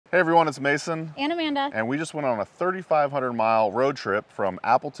Hey everyone, it's Mason. And Amanda. And we just went on a 3,500-mile road trip from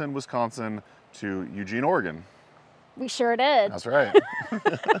Appleton, Wisconsin to Eugene, Oregon. We sure did. That's right.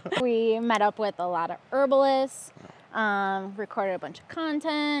 We met up with a lot of herbalists, recorded a bunch of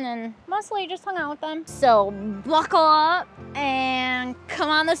content, and mostly just hung out with them. So buckle up and come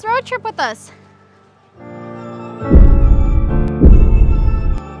on this road trip with us.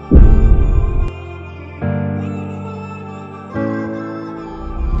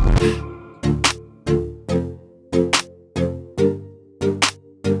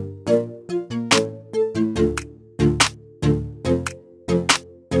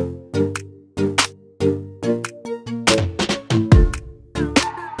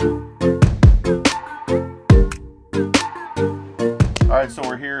 So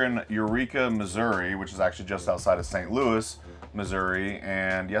we're here in Eureka, Missouri, which is actually just outside of St. Louis, Missouri.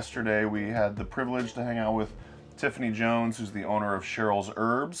 And yesterday we had the privilege to hang out with Tiffany Jones, who's the owner of Cheryl's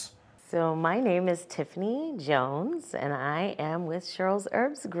Herbs. So my name is Tiffany Jones, and I am with Cheryl's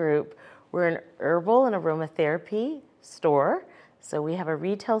Herbs Group. We're an herbal and aromatherapy store. So we have a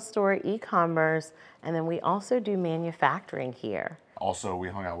retail store, e-commerce, and then we also do manufacturing here. Also, we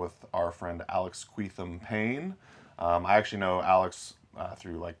hung out with our friend Alex Queathem-Payne. I actually know Alex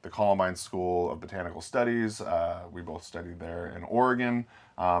through like the Columbine School of Botanical Studies. We both studied there in Oregon.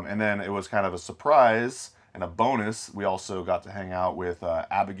 And then it was kind of a surprise and a bonus. We also got to hang out with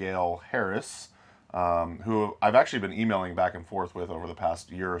Abigail Hollis, who I've actually been emailing back and forth with over the past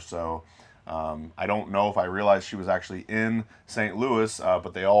year or so. I don't know if I realized she was actually in St. Louis,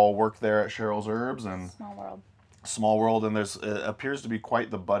 but they all work there at Cheryl's Herbs. And Small world. Small world, and it appears to be quite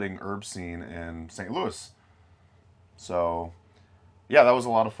the budding herb scene in St. Louis. So, yeah, that was a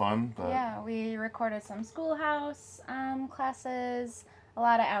lot of fun. But Yeah, we recorded some schoolhouse classes, a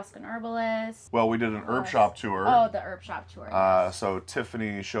lot of Ask an Herbalist. well, we did an herb shop tour. Oh, the herb shop tour. Yes. So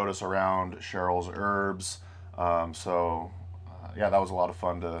Tiffany showed us around Cheryl's Herbs. Yeah, that was a lot of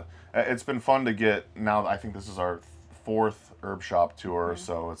fun it's been fun to get, now I think this is our fourth herb shop tour,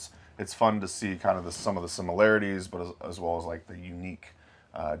 so it's fun to see kind of some of the similarities, but as well as like the unique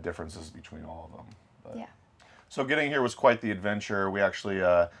differences between all of them. But, Yeah. So getting here was quite the adventure. We actually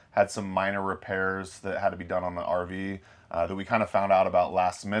had some minor repairs that had to be done on the RV that we kind of found out about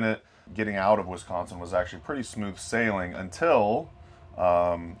last minute. Getting out of Wisconsin was actually pretty smooth sailing until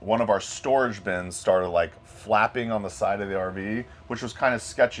one of our storage bins started like flapping on the side of the RV, which was kind of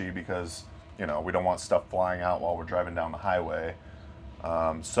sketchy because, you know, we don't want stuff flying out while we're driving down the highway.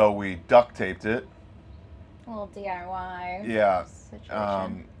 So we duct taped it. A little DIY Yeah.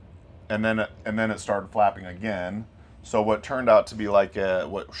 situation. And then it started flapping again. So what turned out to be like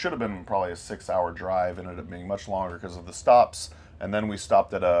what should have been probably a 6-hour drive ended up being much longer because of the stops. And then we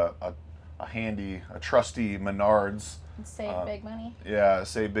stopped at a trusty Menards. Save big money. Yeah,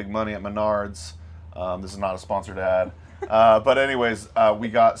 save big money at Menards. This is not a sponsored ad. But anyways, we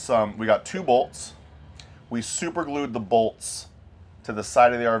got 2 bolts. We super glued the bolts to the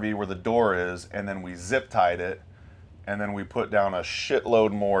side of the RV where the door is, and then we zip tied it. And then we put down a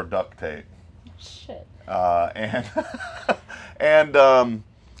shitload more duct tape. Shit. And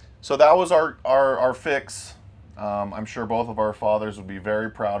so that was our fix. I'm sure both of our fathers would be very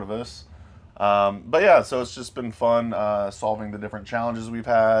proud of us. But yeah, so it's just been fun solving the different challenges we've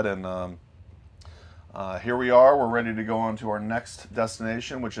had. And here we are. We're ready to go on to our next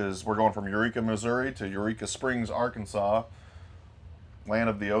destination, which is we're going from Eureka, Missouri to Eureka Springs, Arkansas. Land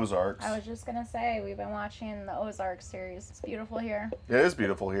of the Ozarks. I was just gonna say, we've been watching the Ozark series. It's beautiful here. It is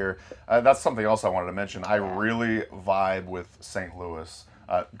beautiful here. That's something else I wanted to mention. I really vibe with St. Louis.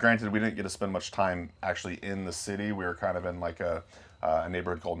 Granted, we didn't get to spend much time actually in the city. We were kind of in like a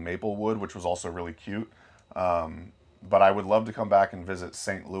neighborhood called Maplewood, which was also really cute. But I would love to come back and visit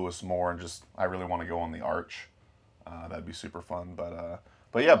St. Louis more, and I really want to go on the Arch. That'd be super fun.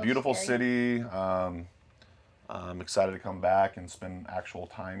 But yeah, beautiful city. I'm excited to come back and spend actual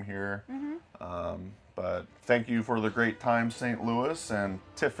time here. But thank you for the great time, St. Louis, and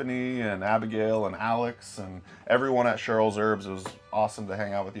Tiffany and Abigail and Alex and everyone at Cheryl's Herbs. It was awesome to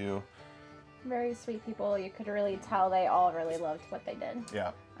hang out with you. Very sweet people. You could really tell they all really loved what they did.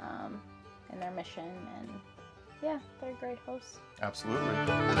 Yeah. And their mission, and yeah, they're great hosts. Absolutely.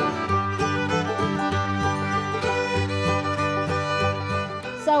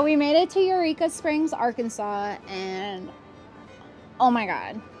 So we made it to Eureka Springs, Arkansas, and oh my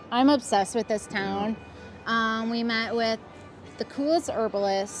God, I'm obsessed with this town. We met with the coolest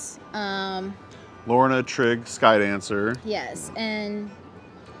herbalists. Lorna Trigg-Skydancer. Yes, and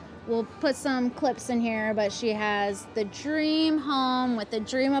we'll put some clips in here, but she has the dream home with the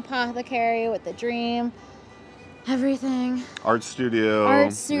dream apothecary, with the dream everything. Art studio.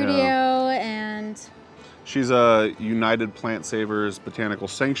 Art studio, yeah. and She's a United Plant Savers Botanical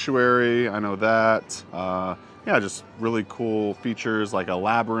Sanctuary. I know that. Yeah, just really cool features like a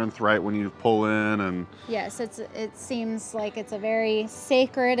labyrinth right when you pull in, and yes, it seems like it's a very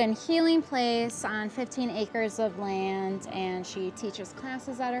sacred and healing place on 15 acres of land, and she teaches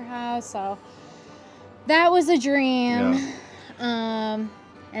classes at her house, so that was a dream. Yeah.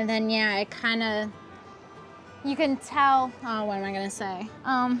 And then yeah, it kind of, you can tell, oh, what am I gonna say?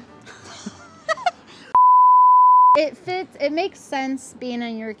 It makes sense being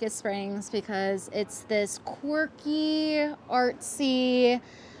in Eureka Springs because it's this quirky, artsy.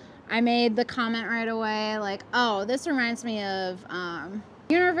 I made the comment right away, like, oh, this reminds me of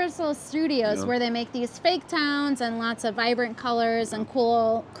Universal Studios, where they make these fake towns and lots of vibrant colors and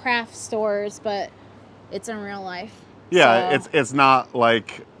cool craft stores, but it's in real life. Yeah, so, it's not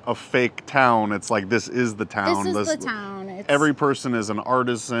like a fake town. It's like, this is the town. This is the town. Every person is an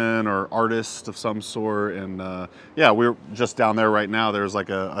artisan or artist of some sort, and yeah, we're just down there right now. There's like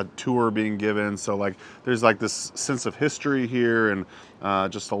a tour being given, so like there's like this sense of history here, and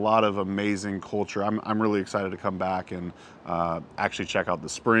just a lot of amazing culture. I'm really excited to come back and actually check out the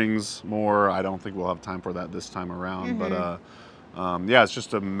springs more. I don't think we'll have time for that this time around, but yeah, it's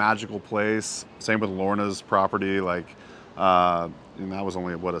just a magical place. Same with Lorna's property, like, and that was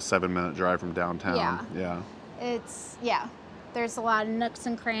only, what, a 7-minute drive from downtown. Yeah. There's a lot of nooks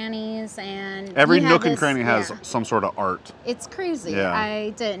and crannies, and every nook and cranny has some sort of art. It's crazy. Yeah. I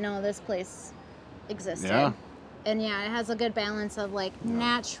didn't know this place existed. Yeah. And yeah, it has a good balance of like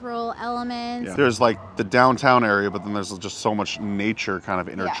natural elements. Yeah. There's like the downtown area, but then there's just so much nature kind of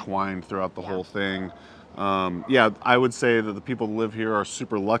intertwined throughout the whole thing. Yeah, I would say that the people who live here are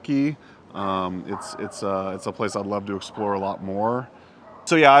super lucky. It's a place I'd love to explore a lot more.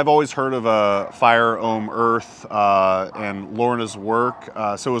 So yeah, I've always heard of Fire Ohm Earth and Lorna's work.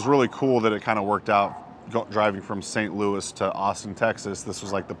 So it was really cool that it kind of worked out driving from St. Louis to Austin, Texas. This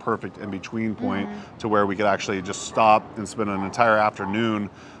was like the perfect in-between point to where we could actually just stop and spend an entire afternoon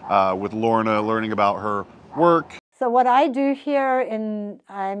with Lorna learning about her work. So what I do here,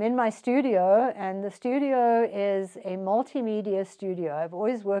 I'm in my studio, and the studio is a multimedia studio. I've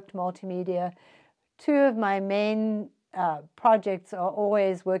always worked multimedia. Two of my main projects are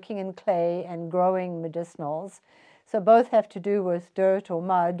always working in clay and growing medicinals. So both have to do with dirt or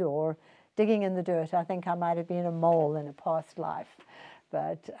mud or digging in the dirt. I think I might have been a mole in a past life.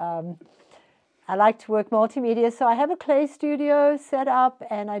 But I like to work multimedia. So I have a clay studio set up,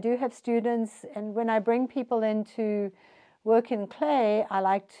 and I do have students. And when I bring people in to work in clay, I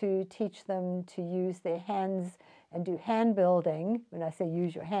like to teach them to use their hands and do hand building. When I say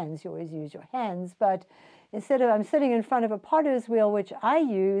use your hands, you always use your hands. But instead of, I'm sitting in front of a potter's wheel, which I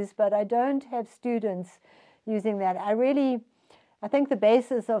use, but I don't have students using that. I think the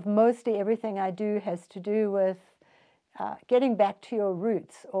basis of mostly everything I do has to do with getting back to your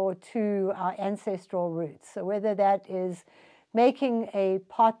roots or to our ancestral roots. So whether that is making a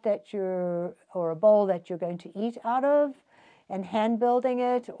pot or a bowl that you're going to eat out of and hand building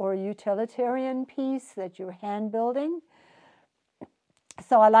it, or a utilitarian piece that you're hand building.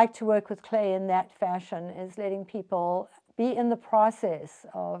 So I like to work with clay in that fashion, is letting people be in the process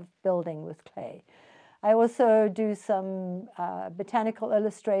of building with clay. I also do some botanical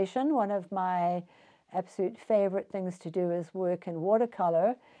illustration. One of my absolute favorite things to do is work in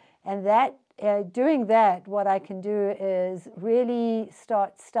watercolor. And doing that, what I can do is really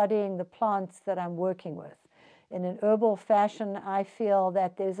start studying the plants that I'm working with. In an herbal fashion, I feel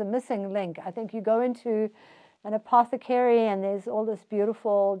that there's a missing link. I think you go into an apothecary and there's all this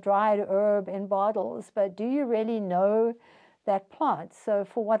beautiful dried herb in bottles, but do you really know that plant? So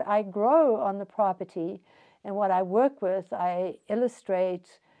for what I grow on the property and what I work with, I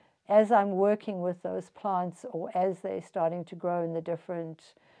illustrate as I'm working with those plants or as they're starting to grow in the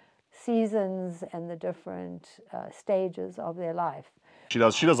different seasons and the different stages of their life. She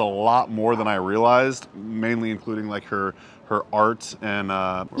does a lot more than I realized, mainly including like her art and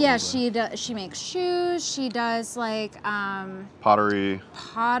yeah, she makes shoes. She does like pottery.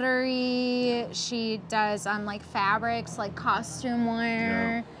 She does like fabrics, like costume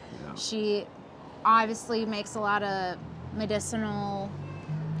wear. Yeah. She obviously makes a lot of medicinal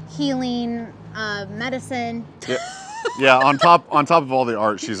healing medicine. Yeah, on top of all the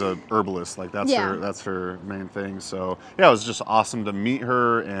art, she's a herbalist. Like that's her main thing. So yeah, it was just awesome to meet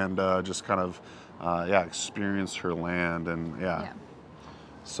her and just kind of experience her land and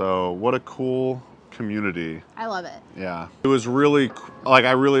So what a cool community. I love it. Yeah, it was really like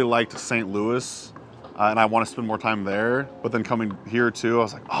I really liked St. Louis. and I want to spend more time there. But then coming here too, I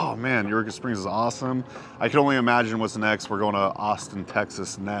was like, oh man, Eureka Springs is awesome. I can only imagine what's next. We're going to Austin,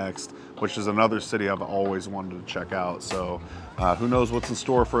 Texas next, which is another city I've always wanted to check out. So who knows what's in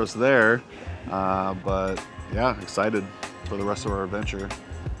store for us there. But yeah, excited for the rest of our adventure.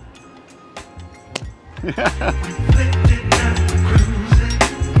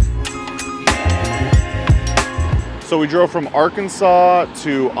 So we drove from Arkansas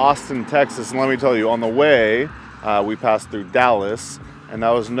to Austin, Texas, and let me tell you, on the way, we passed through Dallas, and that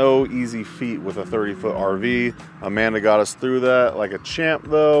was no easy feat with a 30-foot RV. Amanda got us through that like a champ,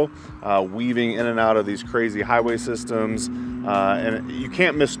 though, weaving in and out of these crazy highway systems, and you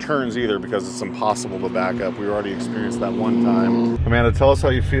can't miss turns either because it's impossible to back up. We already experienced that one time. Amanda, tell us how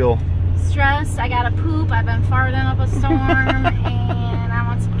you feel. Stressed, I gotta poop, I've been farting up a storm, and I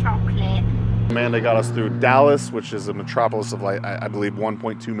want some chocolate. Amanda got us through Dallas, which is a metropolis of like, I believe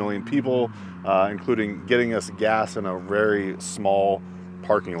 1.2 million people, including getting us gas in a very small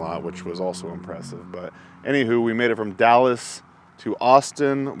parking lot, which was also impressive. But anywho, we made it from Dallas to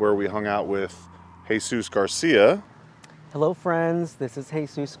Austin, where we hung out with Jesus Garcia. Hello friends, this is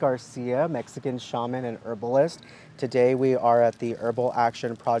Jesus Garcia, Mexican shaman and herbalist. Today we are at the Herbal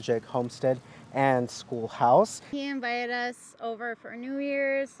Action Project Homestead and Schoolhouse. He invited us over for New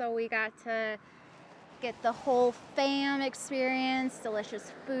Year's, so we got to get the whole fam experience,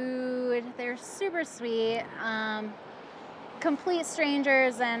 delicious food. They're super sweet, complete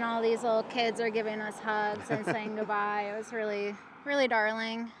strangers, and all these little kids are giving us hugs and saying goodbye. It was really, really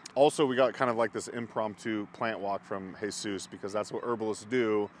darling. Also, we got kind of like this impromptu plant walk from Jesus, because that's what herbalists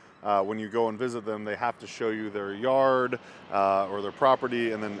do. When you go and visit them, they have to show you their yard or their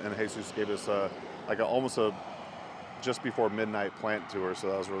property, and Jesus gave us almost a just before midnight plant tour, so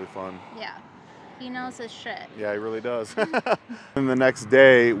that was really fun. Yeah, he knows his shit. Yeah, he really does. And the next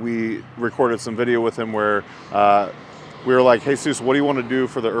day, we recorded some video with him where we were like, Jesus, what do you want to do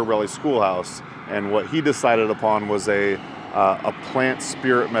for the Herb Rally Schoolhouse? And what he decided upon was a plant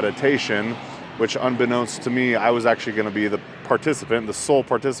spirit meditation, which unbeknownst to me, I was actually going to be the participant, the sole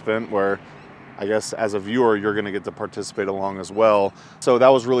participant, where I guess as a viewer, you're going to get to participate along as well. So that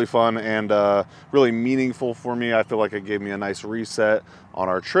was really fun and really meaningful for me. I feel like it gave me a nice reset on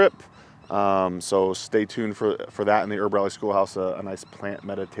our trip. So stay tuned for that in the Herb Rally Schoolhouse, a nice plant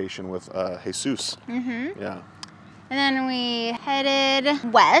meditation with Jesus. Mm-hmm. Yeah. And then we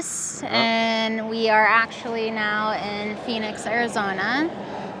headed west, and we are actually now in Phoenix, Arizona,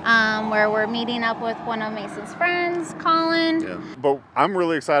 where we're meeting up with one of Mason's friends, Colin. Yeah. But I'm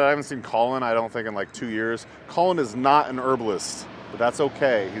really excited. I haven't seen Colin, I don't think, in like 2 years. Colin is not an herbalist, but that's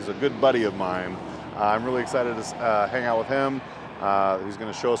okay. He's a good buddy of mine. I'm really excited to hang out with him. He's going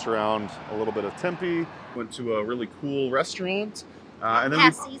to show us around a little bit of Tempe. Went to a really cool restaurant. And then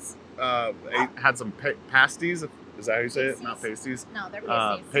Pasties. had some pasties. Is that how you say Pasties. it? Not pasties? No, they're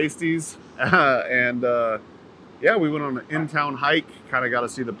pasties. Pasties. And yeah, we went on an in-town hike. Kind of got to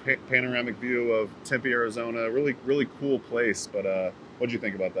see the panoramic view of Tempe, Arizona. Really, really cool place. But what did you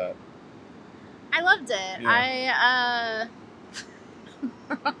think about that? I loved it. Yeah.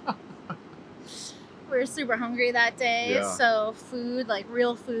 We were super hungry that day, Yeah. so food, like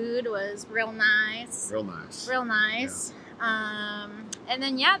real food, was real nice. Real nice. Real nice. Yeah. And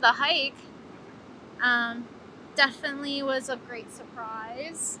then, yeah, the hike definitely was a great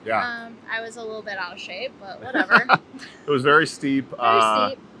surprise. Yeah. I was a little bit out of shape, but whatever. It was very steep. Very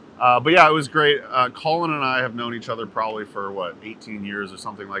steep. But yeah, it was great. Colin and I have known each other probably for, 18 years or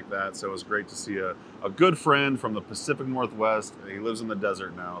something like that. So it was great to see a good friend from the Pacific Northwest. He lives in the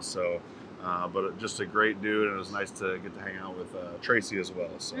desert now, so... but just a great dude, and it was nice to get to hang out with Tracy as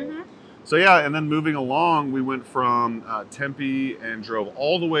well. So, so yeah, and then moving along, we went from Tempe and drove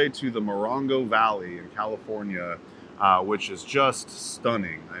all the way to the Morongo Valley in California, which is just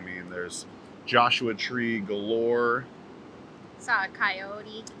stunning. I mean, there's Joshua tree galore. Saw a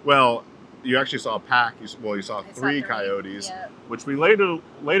coyote. Well, you actually saw a pack. You saw three coyotes, yep. Which we later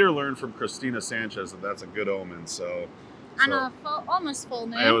learned from Christina Sanchez that that's a good omen. So. On a almost full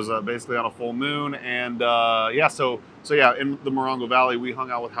moon. It was basically on a full moon, and yeah, so yeah, in the Morongo Valley, we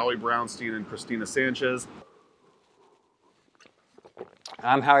hung out with Howie Brownstein and Christina Sanchez.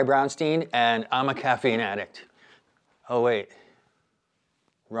 I'm Howie Brownstein, and I'm a caffeine addict. Oh wait,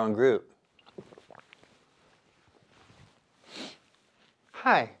 wrong group.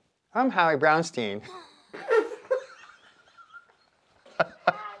 Hi, I'm Howie Brownstein.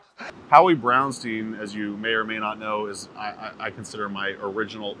 Howie Brownstein, as you may or may not know, is I consider my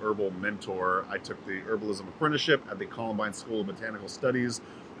original herbal mentor. I took the herbalism apprenticeship at the Columbine School of Botanical Studies,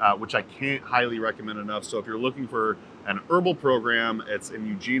 which I can't highly recommend enough. So if you're looking for an herbal program, it's in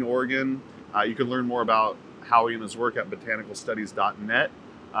Eugene, Oregon. You can learn more about Howie and his work at botanicalstudies.net.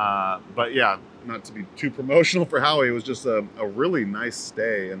 But yeah, not to be too promotional for Howie, it was just a really nice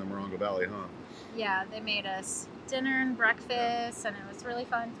stay in the Morongo Valley, huh? Yeah, they made us dinner and breakfast, and it was really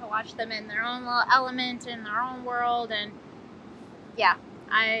fun to watch them in their own little element, in their own world, and yeah,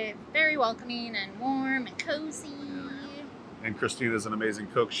 very welcoming and warm and cozy. And Christina's an amazing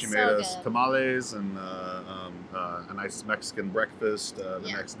cook. She So made us good. tamales and a nice Mexican breakfast the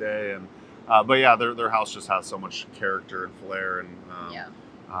next day. And but yeah, their house just has so much character and flair,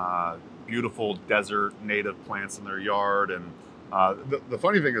 and beautiful desert native plants in their yard. And the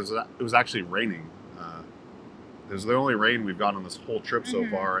funny thing is that it was actually raining. It was the only rain we've gotten on this whole trip so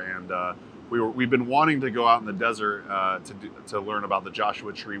far, and we've been wanting to go out in the desert to learn about the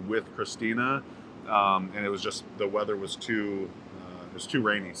Joshua tree with Christina, and it was just the weather was too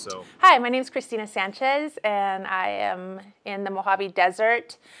rainy. So hi, my name is Christina Sanchez, and I am in the Mojave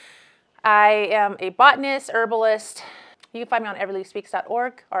Desert. I am a botanist, herbalist. You can find me on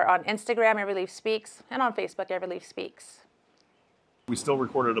everyleafspeaks.org or on Instagram, everyleafspeaks, and on Facebook, everyleafspeaks. we still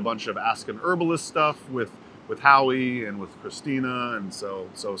recorded a bunch of Ask an Herbalist stuff with Howie and with Christina, and so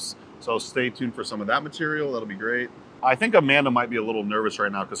stay tuned for some of that material. That'll be great. I think Amanda might be a little nervous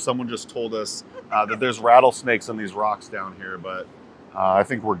right now because someone just told us that there's rattlesnakes in these rocks down here, but I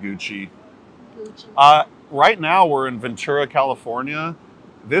think we're Gucci. Right now we're in Ventura, California.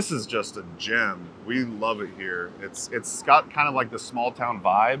 This is just a gem. We love it here. It's got kind of like the small town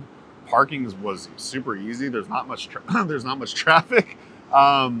vibe. Parking was super easy. There's not much traffic.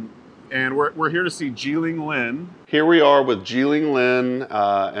 And we're here to see Jiling Lin. Here we are with Jiling Lin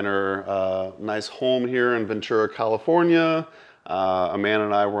in her nice home here in Ventura, California. Amanda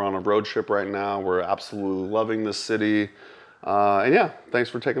and I were on a road trip right now. We're absolutely loving this city. And yeah, thanks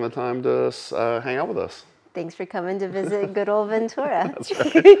for taking the time to hang out with us. Thanks for coming to visit good old Ventura. That's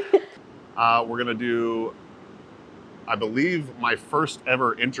right. We're gonna do, I believe, my first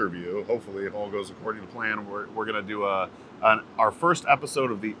ever interview. Hopefully, if all goes according to plan, we're gonna do our first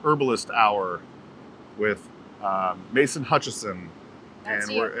episode of the Herbalist Hour with Mason Hutchison, and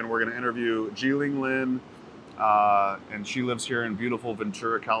we're gonna interview Jiling Lin, and she lives here in beautiful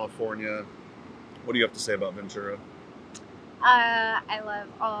Ventura, California. What do you have to say about Ventura? I love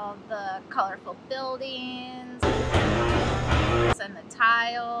all the colorful buildings and the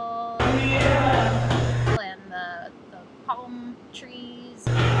tiles and the palm trees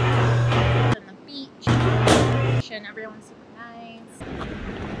and the beach, and everyone's super nice.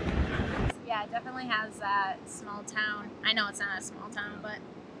 Yeah, it definitely has that small town. I know it's not a small town, but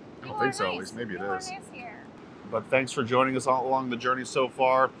I don't think so. At least maybe it is. Nice here. But thanks for joining us all along the journey so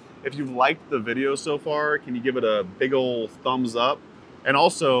far. If you've liked the video so far, can you give it a big old thumbs up? And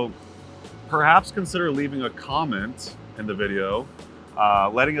also, perhaps consider leaving a comment in the video,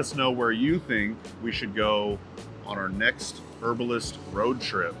 letting us know where you think we should go on our next herbalist road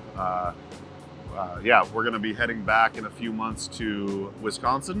trip. Yeah, we're gonna be heading back in a few months to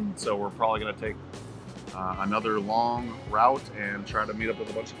Wisconsin, so we're probably gonna take another long route and try to meet up with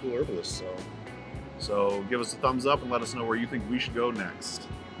a bunch of cool herbalists. So give us a thumbs up and let us know where you think we should go next.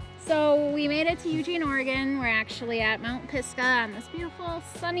 So we made it to Eugene, Oregon. We're actually at Mount Pisgah on this beautiful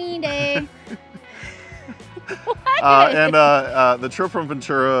sunny day. The trip from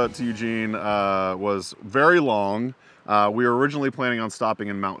Ventura to Eugene was very long. We were originally planning on stopping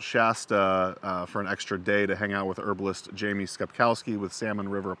in Mount Shasta for an extra day to hang out with herbalist Jamie Skepkowski with Salmon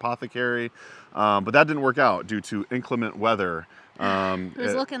River Apothecary, but that didn't work out due to inclement weather. It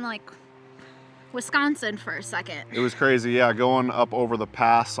was looking like Wisconsin for a second. It was crazy, yeah, going up over the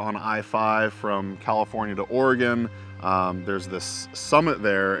pass on I-5 from California to Oregon. There's this summit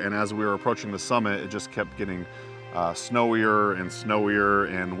there, and as we were approaching the summit, it just kept getting snowier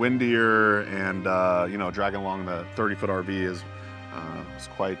and windier, and you know, dragging along the 30-foot RV is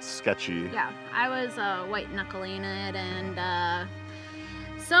quite sketchy. Yeah, I was white knuckling it, and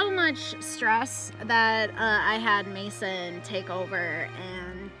so much stress that I had Mason take over,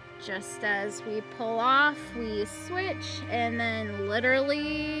 and just as we pull off, we switch, and then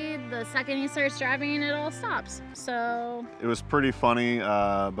literally the second he starts driving, it all stops. So it was pretty funny,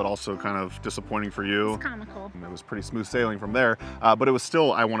 but also kind of disappointing for you. It's comical. It was pretty smooth sailing from there, but it was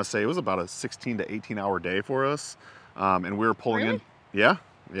still, I want to say, it was about a 16 to 18 hour day for us, and we were pulling in. Yeah,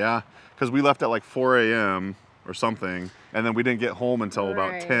 because we left at like 4 a.m. or something, and then we didn't get home until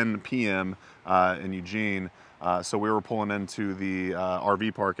about 10 p.m. In Eugene. So we were pulling into the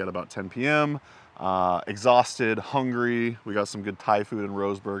RV park at about 10 p.m. Exhausted, hungry. We got some good Thai food in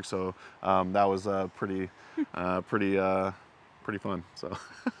Roseburg, so that was pretty fun. So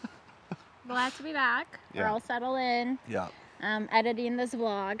glad to be back. Yeah. We're all settled in. Yeah. Editing this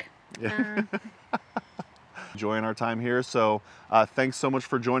vlog. Yeah. Enjoying our time here. So thanks so much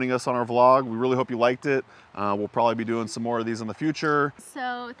for joining us on our vlog. We really hope you liked it. We'll probably be doing some more of these in the future.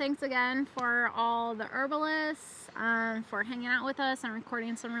 So thanks again for all the herbalists for hanging out with us and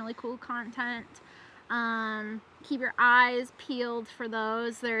recording some really cool content. Keep your eyes peeled for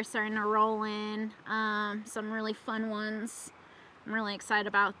those. They're starting to roll in. Some really fun ones. I'm really excited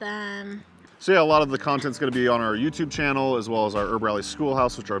about them. So yeah, a lot of the content's going to be on our YouTube channel as well as our Herb Rally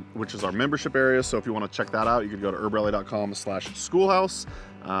Schoolhouse, which is our membership area. So if you want to check that out, you can go to herbrally.com/schoolhouse.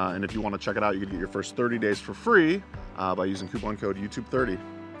 And if you want to check it out, you can get your first 30 days for free by using coupon code YouTube30.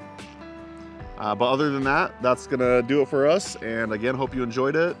 But other than that, that's going to do it for us. And again, hope you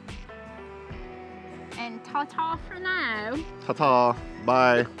enjoyed it. And ta-ta for now. Ta-ta.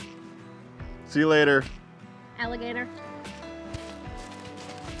 Bye. See you later. Alligator.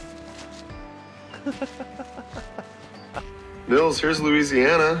 Mills, here's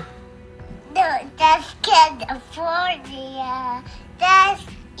Louisiana. No, that's California. That's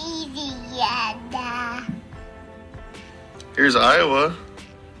Indiana. Here's Iowa.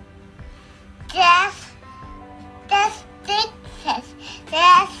 That's Texas.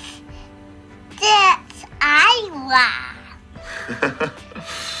 That's Iowa.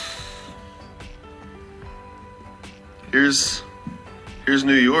 Here's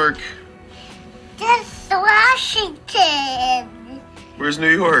New York. That's Washington. Where's New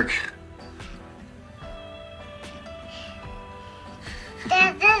York?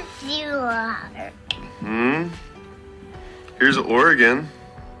 That's New York. Here's Oregon.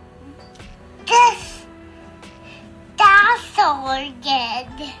 That's Oregon.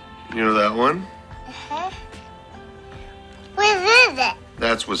 You know that one? Uh-huh. Where is it?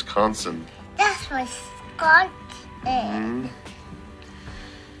 That's Wisconsin. That's Wisconsin.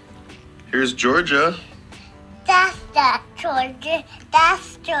 Here's Georgia. That's not Georgia.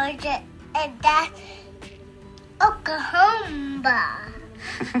 That's Georgia. And that's Oklahoma.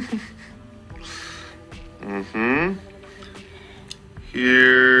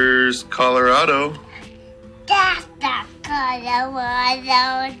 Here's Colorado. That's not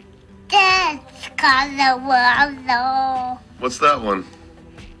Colorado. That's Colorado. What's that one?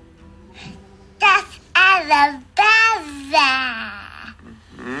 That's Alabama.